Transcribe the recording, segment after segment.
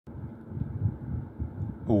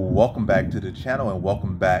Welcome back to the channel and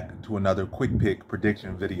welcome back to another quick pick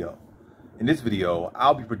prediction video. In this video,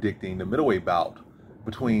 I'll be predicting the middleweight bout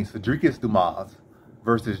between Sedriques Dumas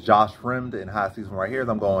versus Josh Fremd in high season right here.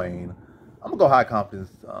 I'm gonna go high confidence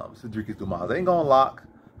Sedriques Dumas. I ain't gonna lock.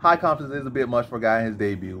 High confidence is a bit much for a guy in his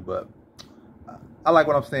debut, but I like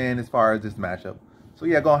what I'm saying as far as this matchup. So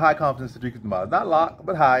yeah, going high confidence Sedriques Dumas. Not lock,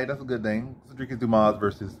 but high. That's a good thing. Sedriques Dumas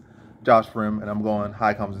versus Josh Fremd, and I'm going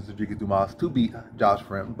high confidence Sedriques Dumas to beat Josh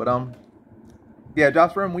Fremd. But yeah,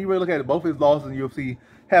 Josh Fremd, when you really look at it, both his losses in UFC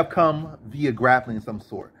have come via grappling of some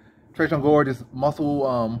sort. Tresean Gore just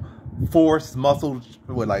muscle force, muscle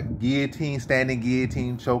what, like guillotine, standing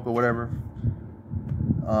guillotine choke or whatever.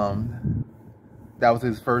 That was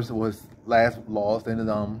his last loss. And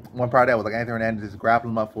one part of that was like Anthony Hernandez just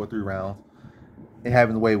grappling him up for 3 rounds and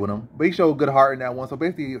having the way with him. But he showed good heart in that one. So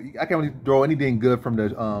basically, I can't really draw anything good from the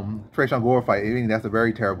Tresean Gore fight. I mean, that's a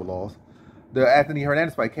very terrible loss. The Anthony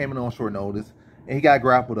Hernandez fight came in on short notice, and he got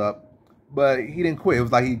grappled up. But he didn't quit. It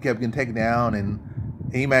was like he kept getting taken down, and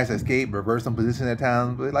he managed to escape, reverse some position at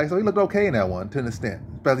times. But so he looked okay in that one to an extent,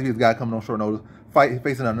 especially if he was a guy coming on short notice,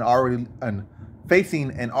 facing an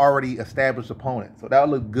already established opponent. So that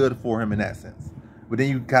would look good for him in that sense. But then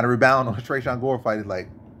you kind of rebound on the Tresean Gore fight. It's like,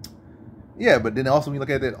 yeah, but then also when you look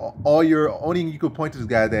at that, only you could point to this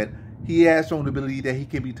guy that he has shown the ability that he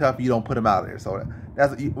can be tough. You don't put him out there. So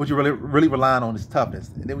that's what you're really relying on is toughness.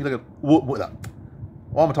 And then we look at I'm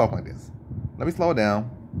gonna talk like this. Let me slow down.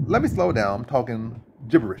 I'm talking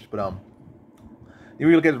gibberish. But then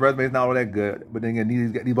we look at his resume, it's not all that good. But then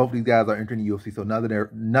again, both of these guys are entering the UFC, so neither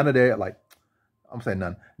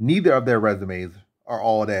of their resumes are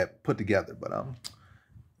all that put together. But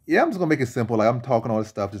yeah, I'm just gonna make it simple. Like, I'm talking all this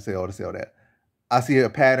stuff to say all that. I see a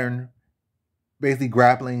pattern. Basically,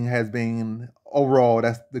 grappling has been overall.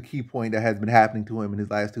 That's the key point that has been happening to him in his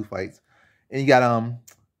last 2 fights. And you got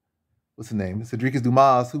what's his name? Sedriques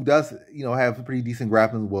Dumas, who does have pretty decent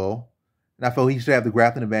grappling as well. And I feel he should have the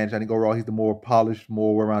grappling advantage. I think overall he's the more polished,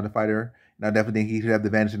 more well-rounded fighter. And I definitely think he should have the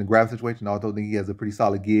advantage in the grappling situation. I also think he has a pretty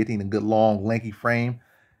solid guillotine and good long, lanky frame.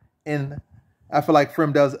 And I feel like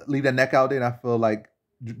Fremd does leave that neck out there, and I feel like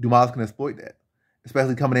Dumas can exploit that,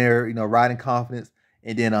 especially coming there, riding confidence,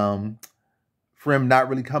 and then Fremd not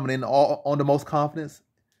really coming in on the most confidence,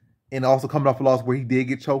 and also coming off a loss where he did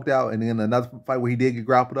get choked out, and then another fight where he did get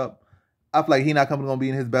grappled up. I feel like he's not going to be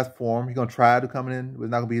in his best form. He's going to try to come in, but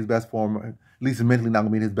it's not going to be his best form. At least mentally not going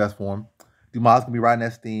to be in his best form. Dumas going to be riding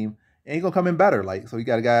that steam, and he's going to come in better. So you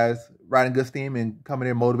got guys riding good steam and coming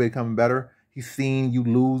in motivated, coming better. He's seen you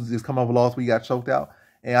lose, just come off a loss where you got choked out.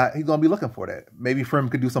 And he's going to be looking for that. Maybe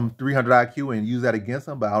Fremd could do some 300 IQ and use that against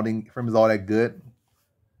him, but I don't think Fremd is all that good.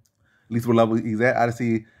 At least what level he's at. I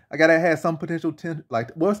see a guy that has some potential.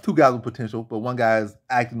 It's 2 guys with potential, but one guy is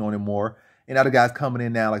acting on it more. And the other guy's coming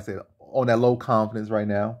in now, like I said, on that low confidence right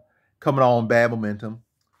now, coming on bad momentum.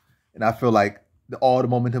 And I feel like all the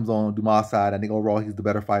momentum's on Dumas' side. I think overall he's the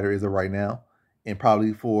better fighter as of right now. And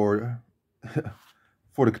probably for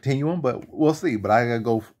the continuum, but we'll see. But I gotta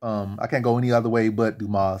go. I can't go any other way but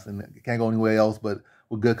Dumas, and I can't go anywhere else but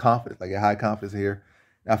with good confidence, like a high confidence here.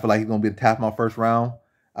 And I feel like he's gonna be tapping my first round.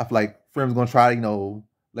 I feel like Fremd's gonna try to,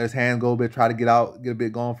 let his hands go a bit, try to get a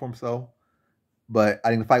bit going for himself. But I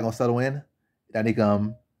think the fight gonna settle in. I think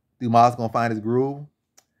Dumas gonna find his groove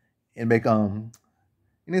and make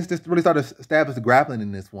he needs to just really start to establish the grappling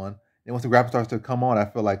in this one. And once the grappling starts to come on, I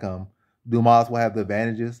feel like Dumas will have the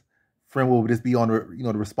advantages. Fremd will just be on the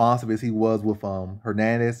the responsive as he was with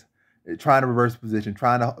Hernandez, trying to reverse position,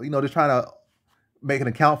 trying to just trying to make an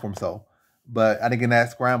account for himself. But I think in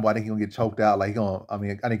that scramble, I think he's gonna get choked out. I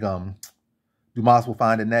think Dumas will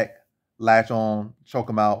find the neck, latch on, choke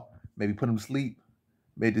him out, maybe put him to sleep,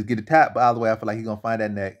 maybe just get a tap. But either way, I feel like he's gonna find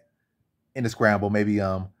that neck in the scramble. Maybe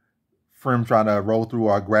Fremd trying to roll through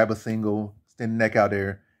or grab a single, extend the neck out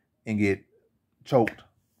there, and get choked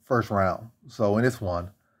first round. So in this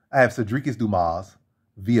one, I have Sedriques Dumas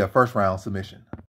via first round submission.